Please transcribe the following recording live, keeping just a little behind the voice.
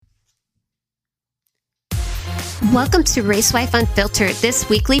Welcome to Racewife Unfiltered. This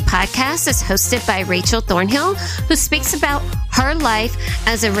weekly podcast is hosted by Rachel Thornhill, who speaks about her life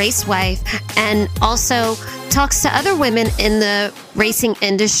as a race wife and also talks to other women in the racing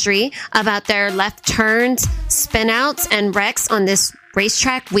industry about their left turns, spinouts, and wrecks on this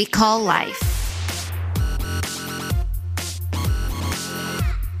racetrack we call life.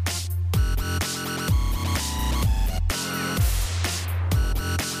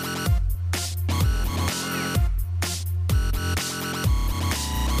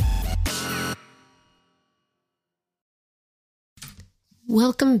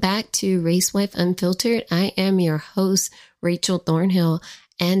 Welcome back to Racewife Unfiltered. I am your host, Rachel Thornhill,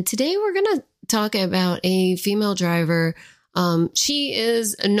 and today we're going to talk about a female driver. She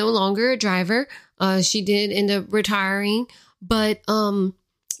is no longer a driver. She did end up retiring, but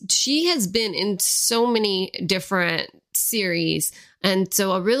she has been in so many different series, and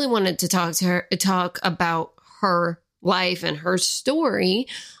so I really wanted to talk about her life and her story.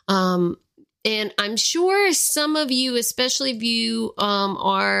 And I'm sure some of you, especially if you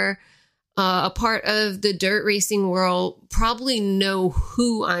are a part of the dirt racing world, probably know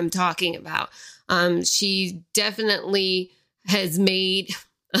who I'm talking about. She definitely has made,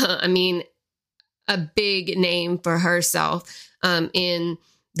 a big name for herself in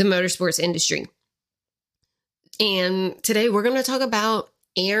the motorsports industry. And today we're going to talk about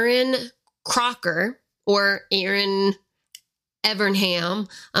Erin Crocker, or Erin Evernham,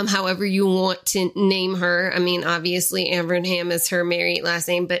 however you want to name her. I mean, obviously Evernham is her married last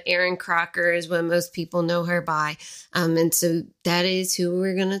name, but Erin Crocker is what most people know her by. And so that is who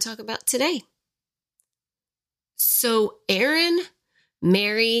we're going to talk about today. So Erin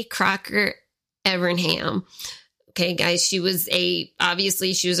Mary Crocker Evernham. Okay, guys, she was a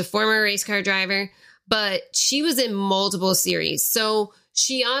former race car driver, but she was in multiple series. So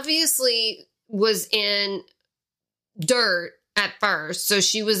she obviously was in dirt at first. So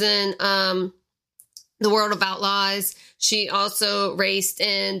she was in the World of Outlaws. She also raced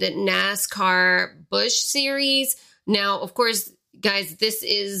in the NASCAR Busch series. Now, of course, guys,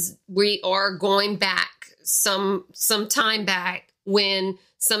 we are going back some time back when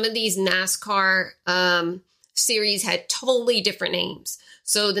some of these NASCAR series had totally different names.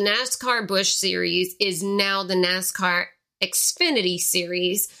 So the NASCAR Busch series is now the NASCAR Xfinity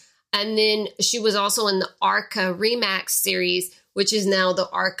series. And then she was also in the ARCA Remax series, which is now the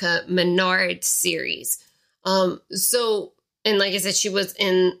ARCA Menard series. And like I said, she was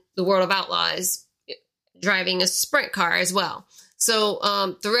in the World of Outlaws driving a sprint car as well.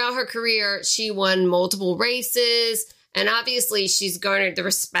 So throughout her career, she won multiple races, and obviously she's garnered the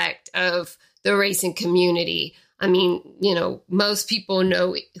respect of the racing community. I mean, most people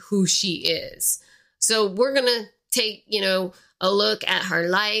know who she is. So we're going to take, a look at her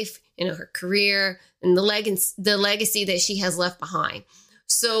life, her career, and the legacy that she has left behind.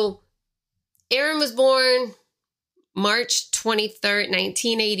 So Erin was born March 23rd,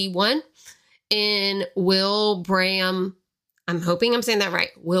 1981 in Wilbraham. I'm hoping I'm saying that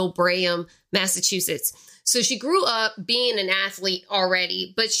right. Wilbraham, Massachusetts. So she grew up being an athlete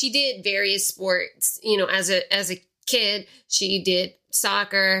already, but she did various sports. As a kid, she did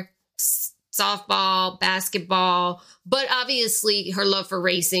soccer, softball, basketball, but obviously her love for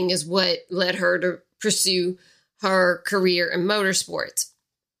racing is what led her to pursue her career in motorsports.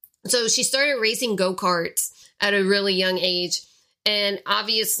 So she started racing go-karts at a really young age, and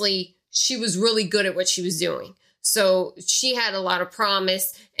obviously she was really good at what she was doing. So she had a lot of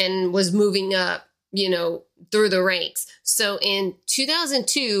promise and was moving up, through the ranks. So in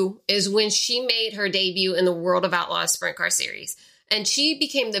 2002 is when she made her debut in the World of Outlaws Sprint Car Series. And she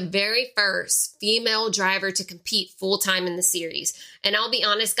became the very first female driver to compete full-time in the series. And I'll be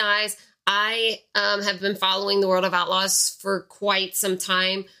honest, guys, I have been following the World of Outlaws for quite some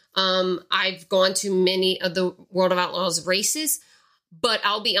time. I've gone to many of the World of Outlaws races, but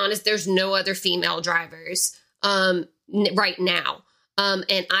I'll be honest, there's no other female drivers right now.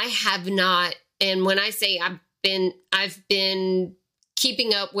 And I have not. And when I say I've been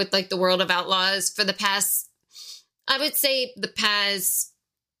keeping up with like the World of Outlaws for the past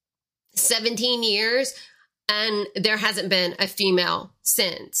 17 years, and there hasn't been a female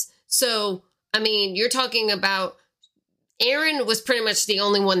since. So, I mean, you're talking about Erin was pretty much the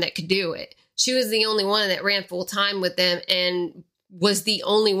only one that could do it. She was the only one that ran full time with them and was the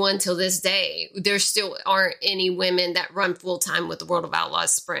only one till this day. There still aren't any women that run full time with the World of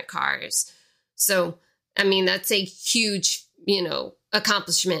Outlaws sprint cars. So, I mean, that's a huge,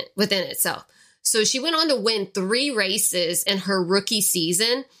 accomplishment within itself. So she went on to win 3 races in her rookie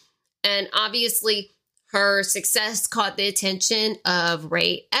season. And obviously her success caught the attention of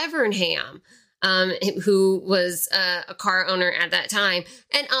Ray Evernham. who was a car owner at that time.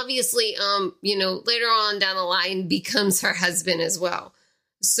 And obviously, later on down the line becomes her husband as well.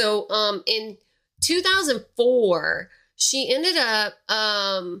 So in 2004, she ended up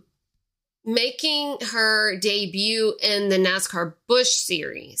making her debut in the NASCAR Busch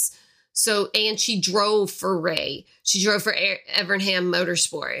Series. So, and she drove for Ray. She drove for Evernham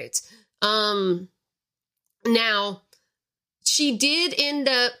Motorsports. Now, she did end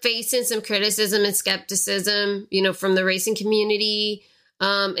up facing some criticism and skepticism, from the racing community.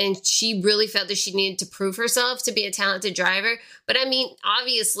 And she really felt that she needed to prove herself to be a talented driver. But I mean,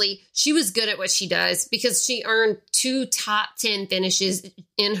 obviously, she was good at what she does because she earned 2 top 10 finishes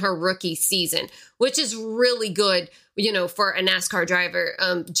in her rookie season, which is really good, for a NASCAR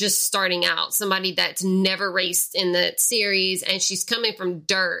driver just starting out, somebody that's never raced in the series. And she's coming from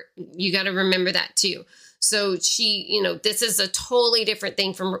dirt. You got to remember that, too. So she, this is a totally different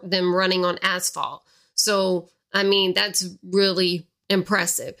thing from them running on asphalt. So, I mean, that's really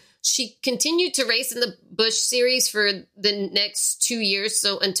impressive. She continued to race in the Busch Series for the next 2 years,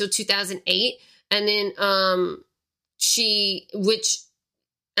 so until 2008. And then she ended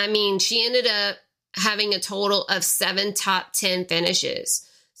up having a total of 7 top 10 finishes.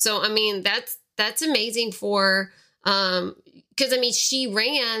 So, I mean, that's amazing for, because, I mean, she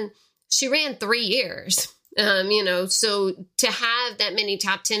ran 3 years, so to have that many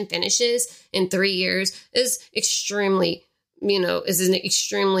top 10 finishes in 3 years is an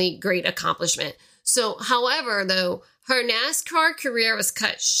extremely great accomplishment. So, however, though, her NASCAR career was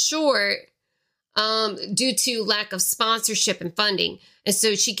cut short due to lack of sponsorship and funding. And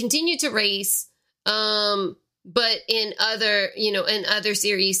so she continued to race, but in other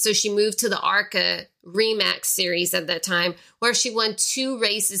series. So she moved to the ARCA Remax series at that time, where she won 2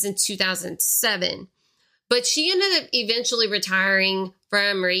 races in 2007. But she ended up eventually retiring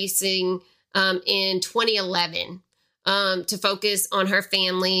from racing in 2011 to focus on her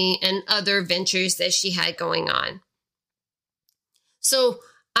family and other ventures that she had going on. So,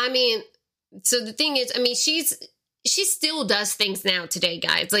 I mean, the thing is, I mean, she still does things now today,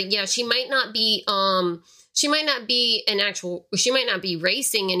 guys. Like, yeah, she might not be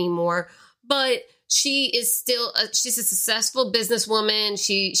racing anymore, but she is still, she's a successful businesswoman.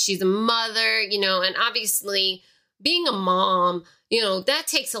 She's a mother, and obviously being a mom, that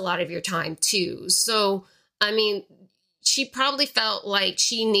takes a lot of your time too. So, I mean, she probably felt like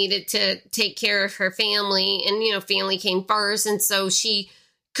she needed to take care of her family, and, family came first. And so she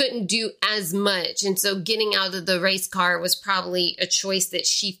couldn't do as much. And so getting out of the race car was probably a choice that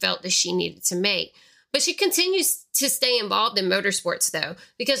she felt that she needed to make. But she continues to stay involved in motorsports, though,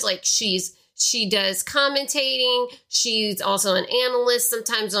 because she does commentating. She's also an analyst,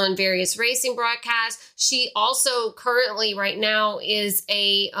 sometimes on various racing broadcasts. She also currently right now is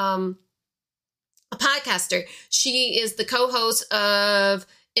a podcaster. She is the co-host of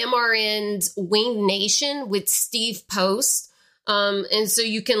MRN's Wing Nation with Steve Post. And so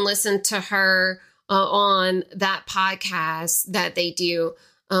you can listen to her on that podcast that they do.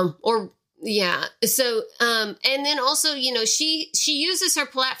 So, and then also, she uses her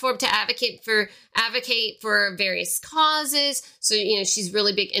platform to advocate for various causes. So, she's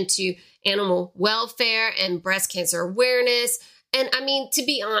really big into animal welfare and breast cancer awareness. And I mean, to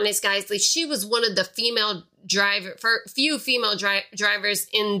be honest, guys, like, she was one of the few female drivers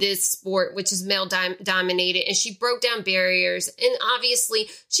in this sport, which is male dominated. And she broke down barriers. And obviously,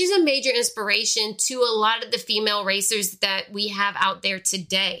 she's a major inspiration to a lot of the female racers that we have out there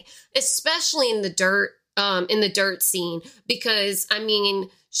today, especially in the dirt scene, because I mean,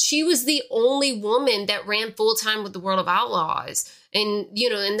 she was the only woman that ran full time with the World of Outlaws. And,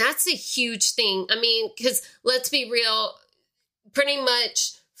 and that's a huge thing. I mean, because let's be real, pretty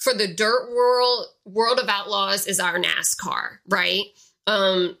much for the dirt World of Outlaws is our NASCAR, right?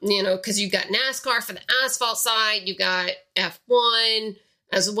 Because you've got NASCAR for the asphalt side, you've got F1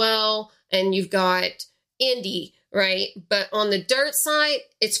 as well, and you've got Indy, right? But on the dirt side,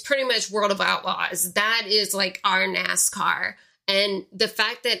 it's pretty much World of Outlaws. That is like our NASCAR. And the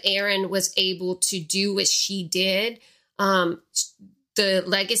fact that Erin was able to do what she did, the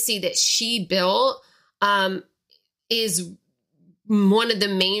legacy that she built, is one of the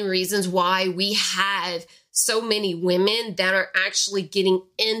main reasons why we have so many women that are actually getting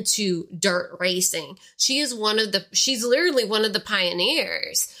into dirt racing. She's literally one of the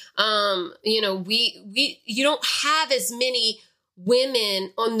pioneers. You don't have as many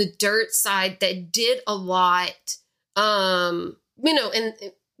women on the dirt side that did a lot, and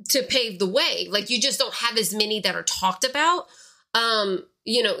to pave the way. Like, you just don't have as many that are talked about.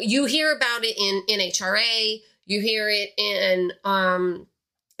 You hear about it in NHRA. You hear it in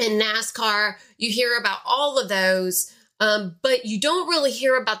in NASCAR. You hear about all of those, but you don't really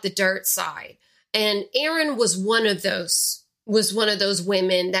hear about the dirt side. And Erin was one of those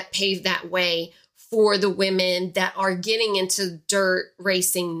women that paved that way for the women that are getting into dirt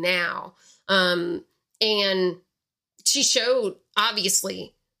racing now. And she showed,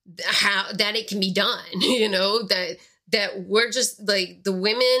 obviously, how that it can be done, that we're just like, the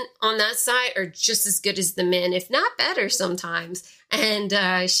women on that side are just as good as the men, if not better sometimes. And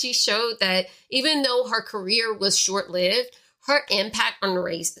she showed that even though her career was short-lived, her impact on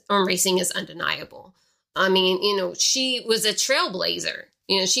racing is undeniable. I mean, she was a trailblazer.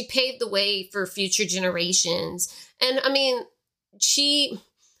 She paved the way for future generations. And I mean,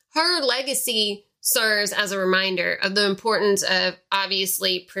 her legacy serves as a reminder of the importance of,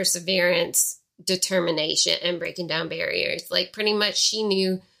 obviously, perseverance, determination, and breaking down barriers. Like, pretty much she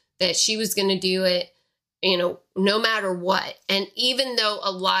knew that she was going to do it, no matter what. And even though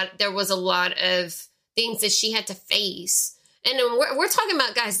there was a lot of things that she had to face. And we're talking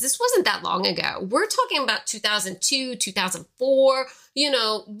about, guys, this wasn't that long ago. We're talking about 2002, 2004.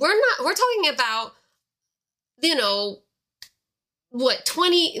 We're talking about,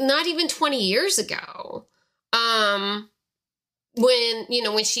 not even 20 years ago.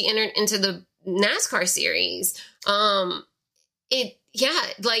 When she entered into the NASCAR series,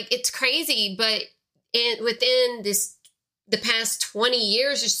 it's crazy, but within the past 20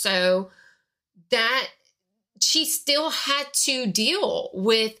 years or so, that she still had to deal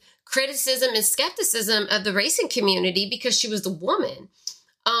with criticism and skepticism of the racing community because she was the woman.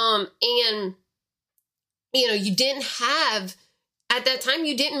 You didn't have, at that time,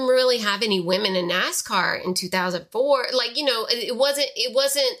 you didn't really have any women in NASCAR in 2004. Like, it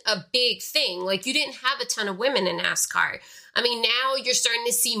wasn't a big thing. Like, you didn't have a ton of women in NASCAR. I mean, now you're starting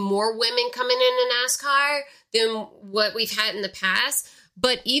to see more women coming into NASCAR than what we've had in the past.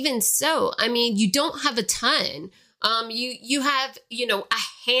 But even so, I mean, you don't have a ton. You have, a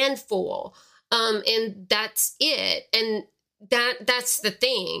handful, and that's it. And that's the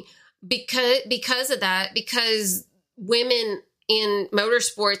thing, because of that, because women in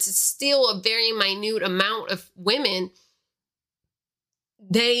motorsports, it's still a very minute amount of women.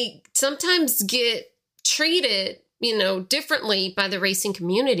 They sometimes get treated, differently by the racing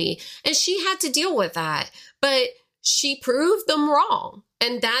community. And she had to deal with that, but she proved them wrong.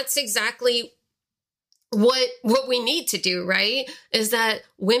 And that's exactly what we need to do, right? Is that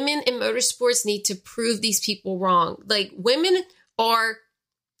women in motorsports need to prove these people wrong. Like, women are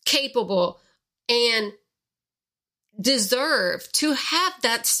capable and deserve to have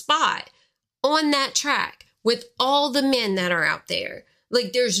that spot on that track with all the men that are out there.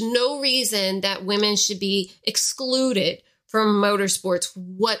 Like, there's no reason that women should be excluded from motorsports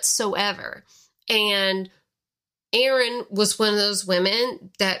whatsoever. And Erin was one of those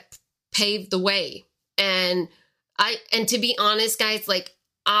women that paved the way. And to be honest, guys, like,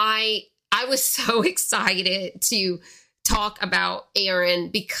 I was so excited to talk about Erin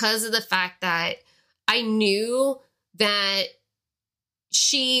because of the fact that I knew that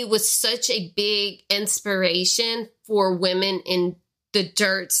she was such a big inspiration for women in the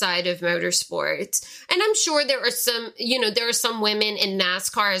dirt side of motorsports. And I'm sure there are some women in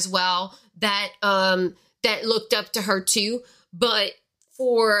NASCAR as well that looked up to her too. But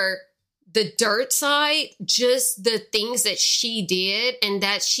for the dirt side, just the things that she did, and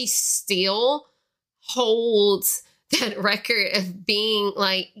that she still holds that record of being,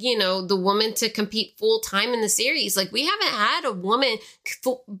 like, the woman to compete full time in the series. Like, we haven't had a woman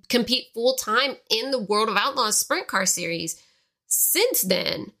compete full time in the World of Outlaws Sprint Car Series since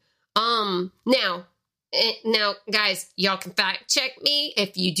then. Now, guys, y'all can fact check me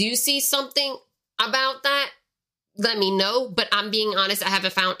if you do see something about that. Let me know. But I'm being honest, I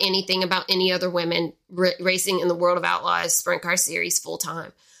haven't found anything about any other women racing in the World of Outlaws Sprint Car Series full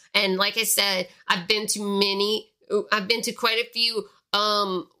time. And like I said, I've been to quite a few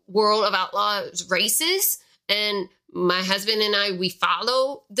World of Outlaws races, and my husband and I, we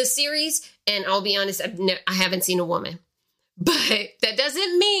follow the series, and I'll be honest, I haven't seen a woman. But that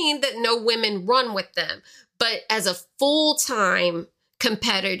doesn't mean that no women run with them. But as a full-time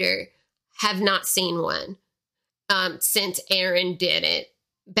competitor, have not seen one since Erin did it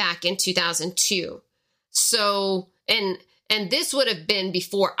back in 2002. So, and this would have been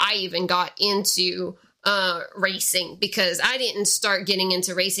before I even got into racing, because I didn't start getting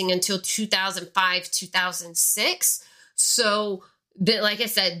into racing until 2005, 2006. So, like I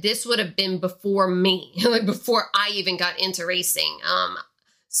said, this would have been before me, like before I even got into racing.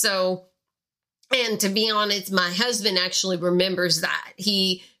 And to be honest, my husband actually remembers that.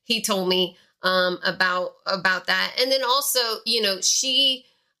 He told me about that. And then also, she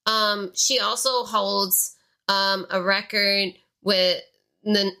She also holds a record with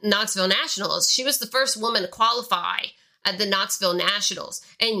the Knoxville Nationals. She was the first woman to qualify at the Knoxville Nationals.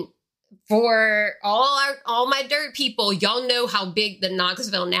 And for all my dirt people, y'all know how big the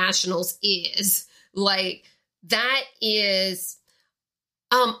Knoxville Nationals is. Like, that is,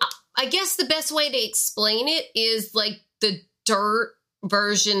 I guess the best way to explain it is like the dirt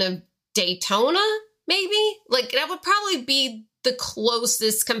version of Daytona, maybe? Like, that would probably be the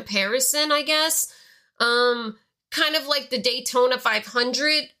closest comparison, I guess. Kind of like the Daytona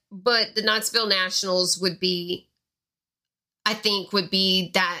 500, but the Knoxville Nationals would be that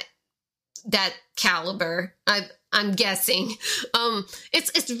caliber. I'm guessing.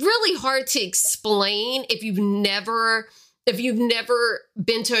 It's really hard to explain if you've never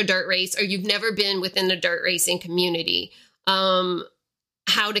been to a dirt race or you've never been within the dirt racing community,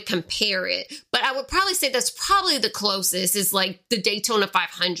 how to compare it. But I would probably say that's probably the closest is like the Daytona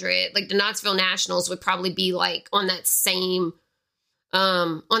 500. Like the Knoxville Nationals would probably be like on that same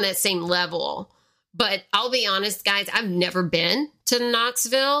level. But I'll be honest, guys, I've never been to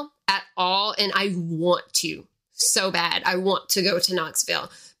Knoxville at all. And I want to so bad. I want to go to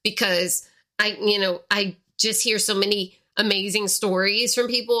Knoxville because I just hear so many amazing stories from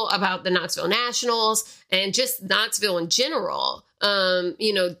people about the Knoxville Nationals and just Knoxville in general.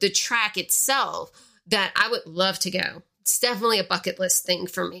 The track itself, that I would love to go. It's definitely a bucket list thing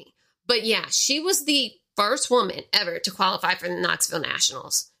for me. But yeah, she was the first woman ever to qualify for the Knoxville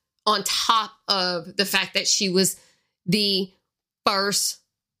Nationals, on top of the fact that she was the first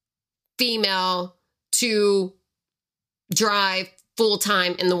female to drive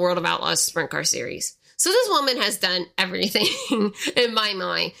full-time in the World of Outlaws Sprint Car Series. So this woman has done everything in my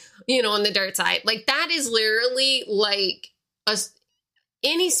mind, on the dirt side. Like, that is literally like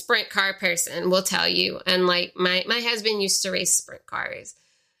any sprint car person will tell you. And like my husband used to race sprint cars.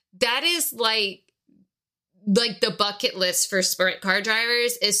 That is like the bucket list for sprint car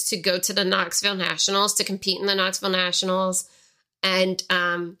drivers is to go to the Knoxville Nationals, to compete in the Knoxville Nationals, and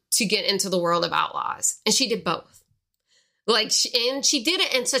to get into the World of Outlaws. And she did both. And she did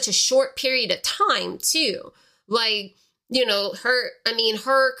it in such a short period of time too. Like,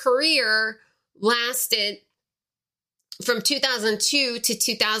 her career lasted from 2002 to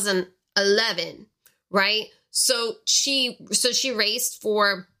 2011, right? So she raced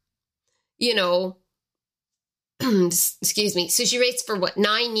for, excuse me. So she raced for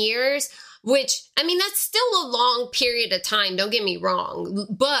 9 years, which, that's still a long period of time. Don't get me wrong,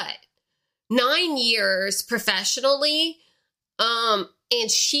 but 9 years professionally. And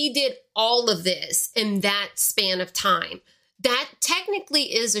she did all of this in that span of time. That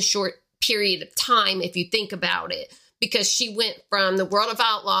technically is a short period of time if you think about it, because she went from the World of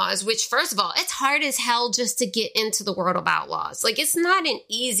Outlaws, which, first of all, it's hard as hell just to get into the World of Outlaws. Like, it's not an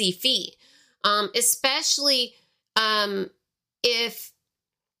easy feat, especially if,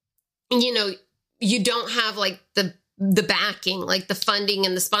 you don't have like the backing, like the funding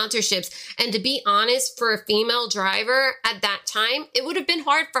and the sponsorships. And to be honest, for a female driver at that time, it would have been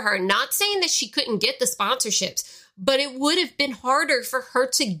hard for her. Not saying that she couldn't get the sponsorships, but it would have been harder for her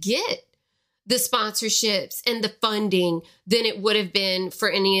to get the sponsorships and the funding than it would have been for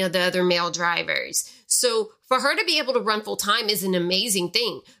any of the other male drivers. So for her to be able to run full time is an amazing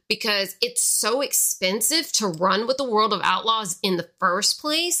thing, because it's so expensive to run with the World of Outlaws in the first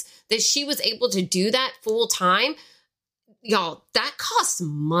place that she was able to do that full time. Y'all, that costs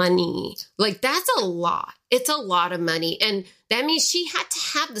money. Like, that's a lot. It's a lot of money. And that means she had to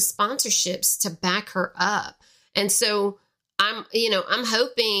have the sponsorships to back her up. And so I'm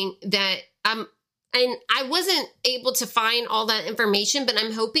hoping that and I wasn't able to find all that information, but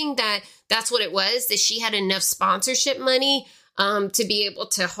I'm hoping that that's what it was, that she had enough sponsorship money to be able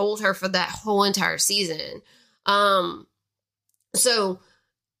to hold her for that whole entire season. But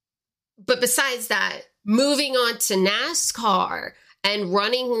besides that, moving on to NASCAR and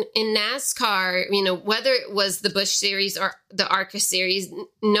running in NASCAR, whether it was the Busch Series or the ARCA Series,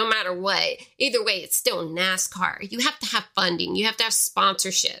 no matter what, either way, it's still NASCAR. You have to have funding. You have to have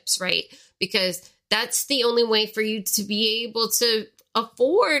sponsorships, right? Because that's the only way for you to be able to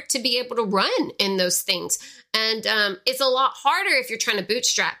afford to be able to run in those things. And it's a lot harder if you're trying to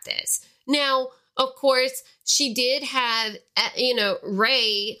bootstrap this. Now, of course, she did have,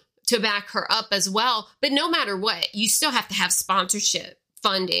 Ray to back her up as well. But no matter what, you still have to have sponsorship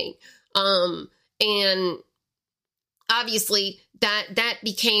funding. And obviously that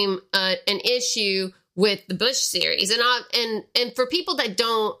became an issue with the Busch Series. And for people that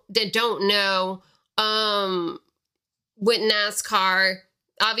don't know, with NASCAR,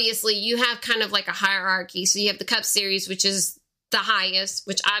 obviously you have kind of like a hierarchy. So you have the Cup Series, which is the highest,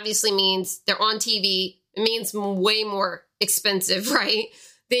 which obviously means they're on TV. It means way more expensive, right?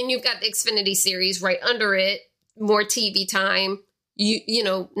 Then you've got the Xfinity series right under it, more TV time. You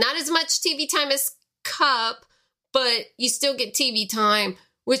know, not as much TV time as Cup, but you still get TV time,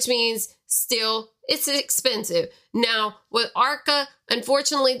 which means still it's expensive. Now with ARCA,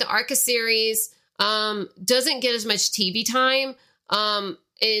 unfortunately, the ARCA series doesn't get as much TV time.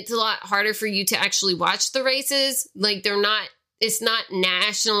 It's a lot harder for you to actually watch the races. Like it's not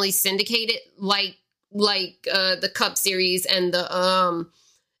nationally syndicated like the Cup series and the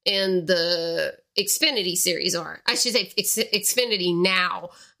Xfinity series are. I should say Xfinity now.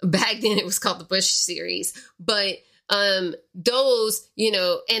 Back then it was called the Busch series. But those, you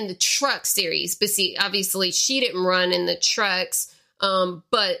know, and the truck series. But see, obviously she didn't run in the trucks.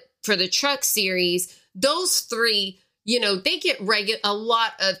 But for the truck series, those three, you know, they get a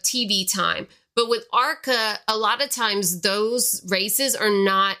lot of TV time. But with ARCA, a lot of times those races are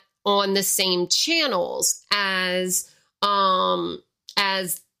not on the same channels as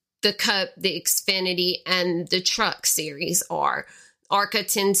the Cup, the Xfinity, and the truck series are. ARCA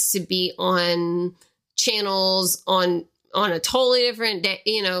tends to be on channels on a totally different day,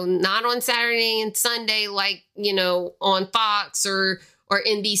 you know, not on Saturday and Sunday, like, you know, on Fox or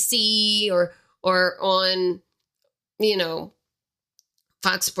NBC or on, you know,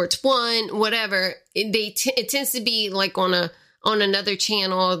 Fox Sports 1, whatever. It tends to be like on another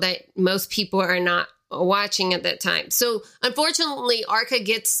channel that most people are not watching at that time. So unfortunately, ARCA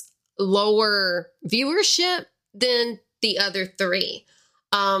gets lower viewership than the other three.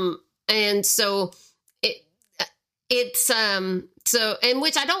 And so and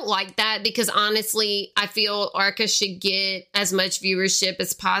which I don't like that, because honestly, I feel ARCA should get as much viewership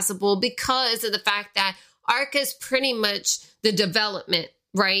as possible because of the fact that ARCA is pretty much the development,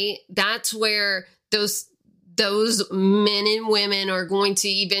 right? That's where those men and women are going to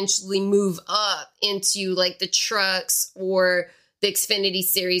eventually move up into like the trucks or the Xfinity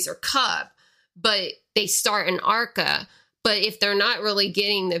series or Cup, but they start in ARCA. But if they're not really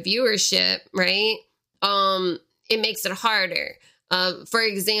getting the viewership, right, it makes it harder. For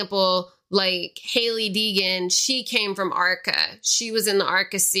example, like Haley Deegan, she came from ARCA. She was in the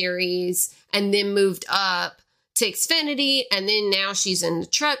ARCA series and then moved up to Xfinity, and then now she's in the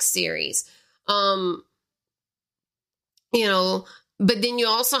truck series. You know, but then you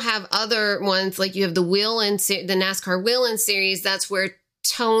also have other ones, like you have the NASCAR Whelen series. That's where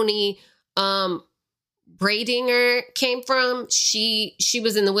Tony Bradinger came from. She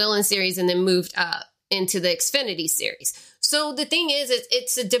was in the Whelen series and then moved up into the Xfinity series. So the thing is,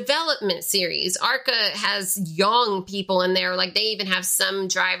 it's a development series. ARCA has young people in there. Like they even have some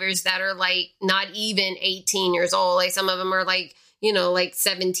drivers that are like not even 18 years old. Like some of them are like, you know, like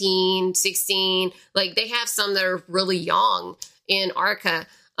 17, 16, like they have some that are really young in ARCA.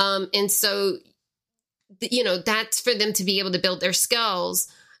 And so, you know, that's for them to be able to build their skills.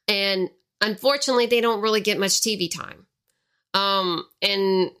 And unfortunately, they don't really get much TV time.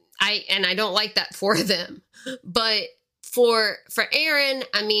 And I don't like that for them. But for Erin,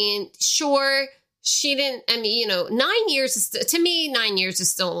 I mean, sure, she didn't, I mean, you know, 9 years, to me, 9 years is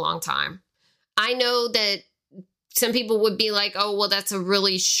still a long time. I know that some people would be like, oh, well, that's a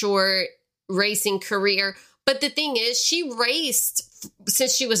really short racing career. But the thing is, she raced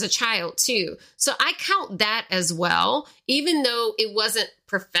since she was a child, too. So I count that as well, even though it wasn't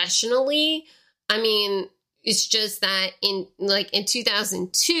professionally. I mean, it's just that in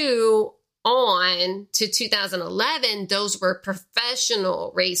 2002 on to 2011, those were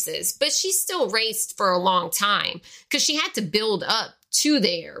professional races. But she still raced for a long time because she had to build up to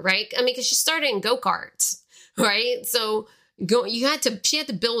there, right? I mean, because she started in go-karts. Right. So she had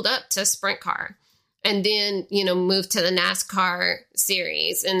to build up to a sprint car and then, you know, move to the NASCAR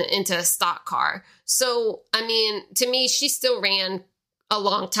series and into a stock car. So, I mean, to me, she still ran a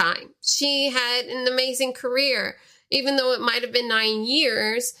long time. She had an amazing career, even though it might have been 9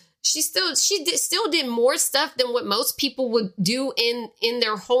 years. She still did more stuff than what most people would do in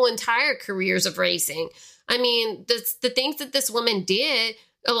their whole entire careers of racing. I mean, the things that this woman did,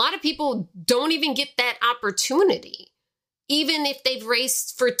 a lot of people don't even get that opportunity, even if they've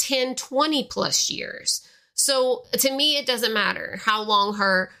raced for 10, 20 plus years. So to me, it doesn't matter how long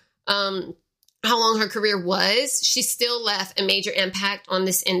her career was. She still left a major impact on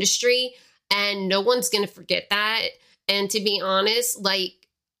this industry, and no one's going to forget that. And to be honest, like,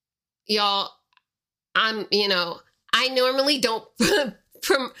 y'all, I normally don't,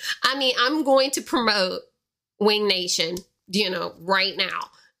 I'm going to promote Wing Nation, you know, right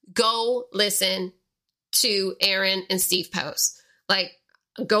now. Go listen to Erin and Steve Post. Like,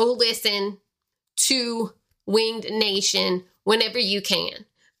 go listen to Winged Nation whenever you can,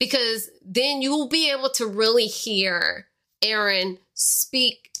 because then you will be able to really hear Erin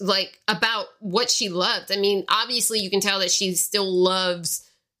speak like about what she loved. I mean, obviously you can tell that she still loves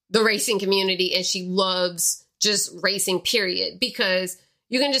the racing community and she loves just racing, period, because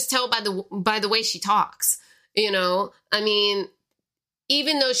you can just tell by the way she talks, you know. I mean,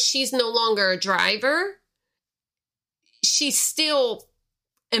 even though she's no longer a driver, she's still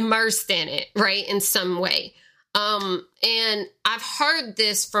immersed in it, right? In some way. And I've heard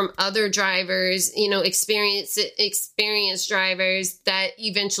this from other drivers, you know, experienced drivers that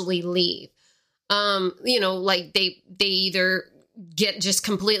eventually leave. You know, like they either just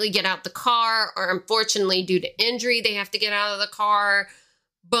completely get out the car, or unfortunately due to injury, they have to get out of the car.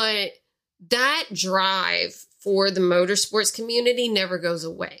 But that drive for the motorsports community never goes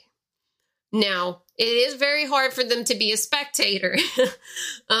away. Now, it is very hard for them to be a spectator.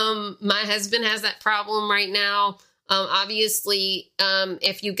 My husband has that problem right now. Obviously,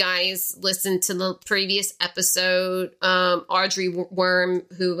 if you guys listened to the previous episode, Audrey Worm,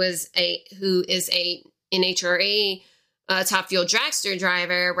 who is a NHRA Top Fuel dragster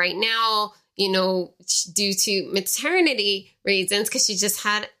driver right now, you know, due to maternity reasons, because she just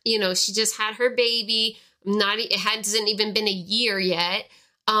had her baby. It hasn't even been a year yet.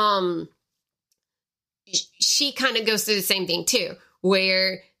 She kind of goes through the same thing too,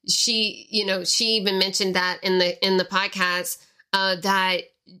 where she even mentioned that in the podcast, that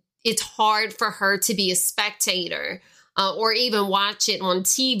it's hard for her to be a spectator, or even watch it on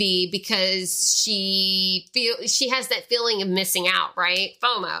TV, because she has that feeling of missing out, right?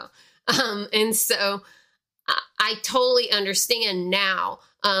 FOMO. And so I totally understand now.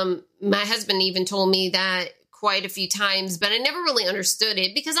 My husband even told me that quite a few times, but I never really understood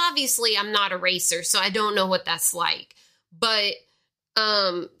it, because obviously I'm not a racer, so I don't know what that's like. But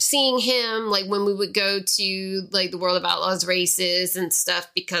seeing him, like when we would go to like the World of Outlaws races and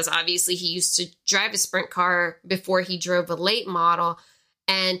stuff, because obviously he used to drive a sprint car before he drove a late model,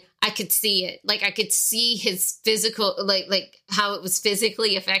 and I could see it. Like I could see his physical, like how it was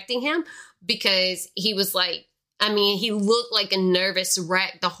physically affecting him, because he was like, I mean, he looked like a nervous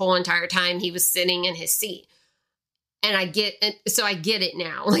wreck the whole entire time he was sitting in his seat. And I get it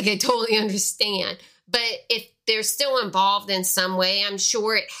now. Like I totally understand. But if they're still involved in some way, I'm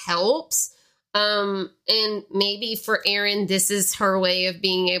sure it helps. And maybe for Erin, this is her way of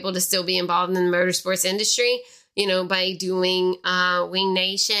being able to still be involved in the motorsports industry, you know, by doing Wing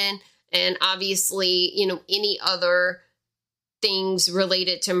Nation, and obviously, you know, any other things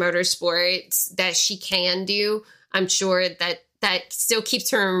related to motorsports that she can do. I'm sure that still keeps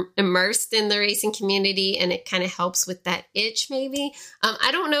her immersed in the racing community, and it kind of helps with that itch, maybe. I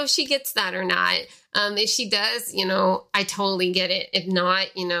don't know if she gets that or not. If she does, you know, I totally get it. If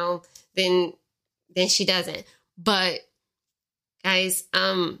not, you know, then she doesn't. But guys,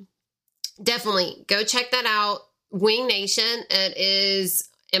 definitely go check that out. Wing Nation, it is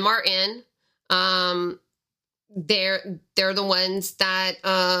MRN. They're the ones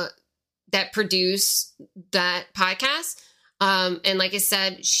that produce that podcast. And like I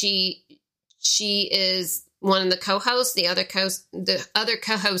said, she is one of the co-hosts. The other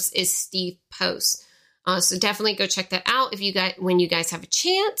co-host is Steve Post. So definitely go check that out when you guys have a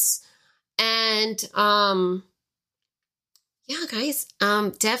chance. And yeah, guys,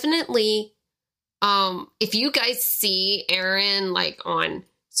 definitely. If you guys see Erin like on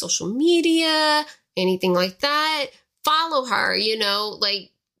social media, anything like that, follow her. You know,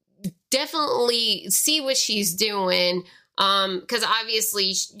 like definitely see what she's doing. Because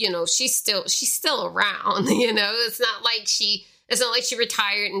obviously, you know, she's still around, you know. It's not like she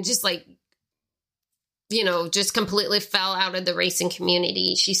retired and just like, you know, just completely fell out of the racing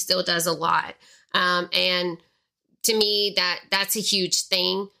community. She still does a lot. And to me, that's a huge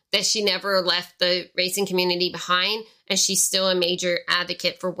thing, that she never left the racing community behind. And she's still a major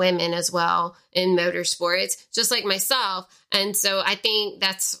advocate for women as well in motorsports, just like myself. And so I think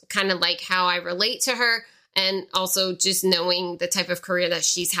that's kind of like how I relate to her. And also just knowing the type of career that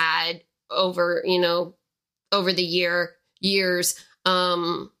she's had over the years,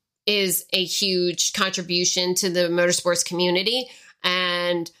 is a huge contribution to the motorsports community.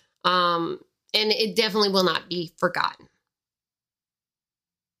 And it definitely will not be forgotten.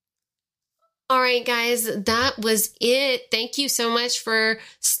 All right, guys, that was it. Thank you so much for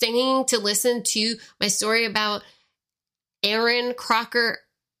staying to listen to my story about Erin Crocker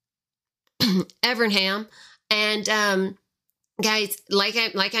Evernham. And guys, like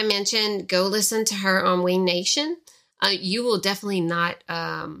I mentioned, go listen to her on Wing Nation. You will definitely not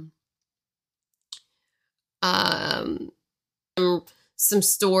some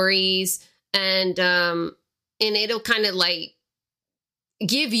stories, and and it'll kind of like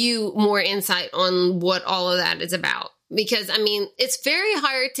give you more insight on what all of that is about. Because, I mean, it's very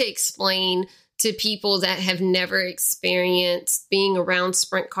hard to explain to people that have never experienced being around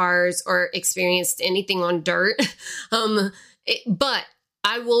sprint cars or experienced anything on dirt. But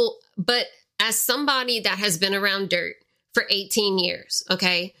as somebody that has been around dirt for 18 years,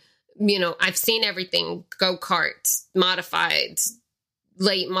 okay, I've seen everything: go-karts, modifieds,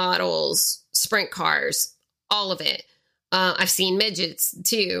 late models, sprint cars, all of it. I've seen midgets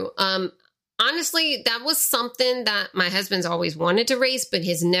too. Honestly, that was something that my husband's always wanted to race, but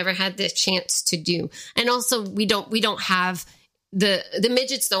has never had the chance to do. And also, we don't have the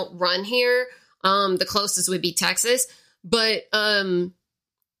midgets don't run here. The closest would be Texas, but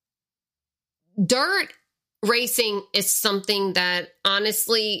dirt racing is something that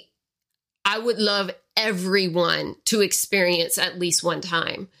honestly I would love everyone to experience at least one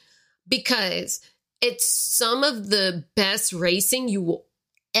time, because it's some of the best racing you will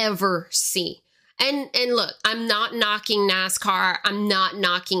ever see. And look, I'm not knocking NASCAR. I'm not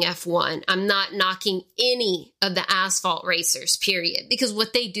knocking F1. I'm not knocking any of the asphalt racers, period, because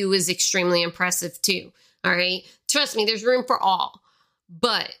what they do is extremely impressive too. All right. Trust me, there's room for all.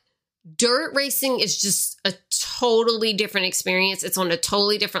 But dirt racing is just a totally different experience. It's on a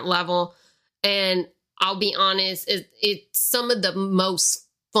totally different level. And I'll be honest, it's some of the most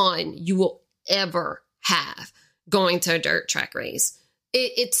fun you will ever have going to a dirt track race.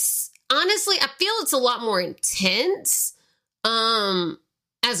 It's honestly, I feel it's a lot more intense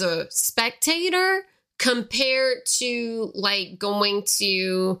as a spectator compared to like going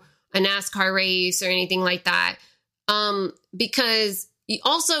to a NASCAR race or anything like that. Because you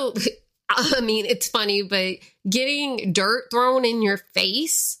also, I mean, it's funny, but getting dirt thrown in your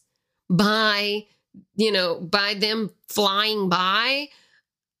face by them flying by.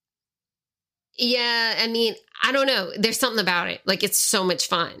 Yeah, I mean, I don't know. There's something about it. Like, it's so much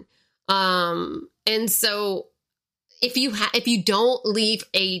fun. And so if you don't leave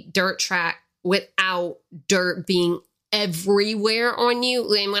a dirt track without dirt being everywhere on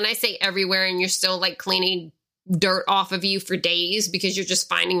you, and when I say everywhere and you're still like cleaning dirt off of you for days because you're just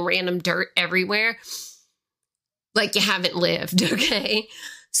finding random dirt everywhere, like you haven't lived. Okay.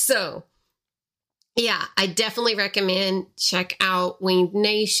 So yeah, I definitely recommend check out Winged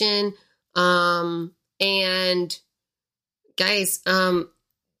Nation. And guys,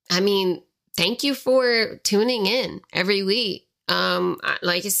 I mean, thank you for tuning in every week.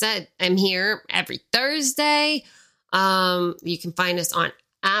 Like I said, I'm here every Thursday. You can find us on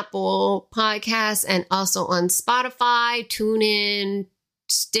Apple Podcasts and also on Spotify, TuneIn,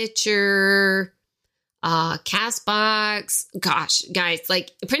 Stitcher, Castbox. Gosh, guys,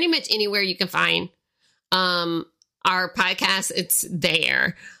 like pretty much anywhere you can find our podcast, it's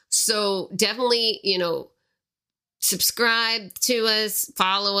there. So definitely, subscribe to us,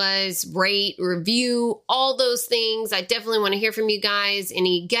 follow us, rate, review, all those things. I definitely want to hear from you guys.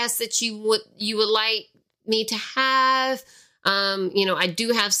 Any guests that you would like me to have. I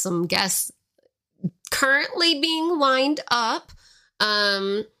do have some guests currently being lined up.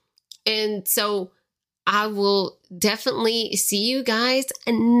 And so I will definitely see you guys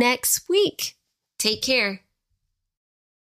next week. Take care.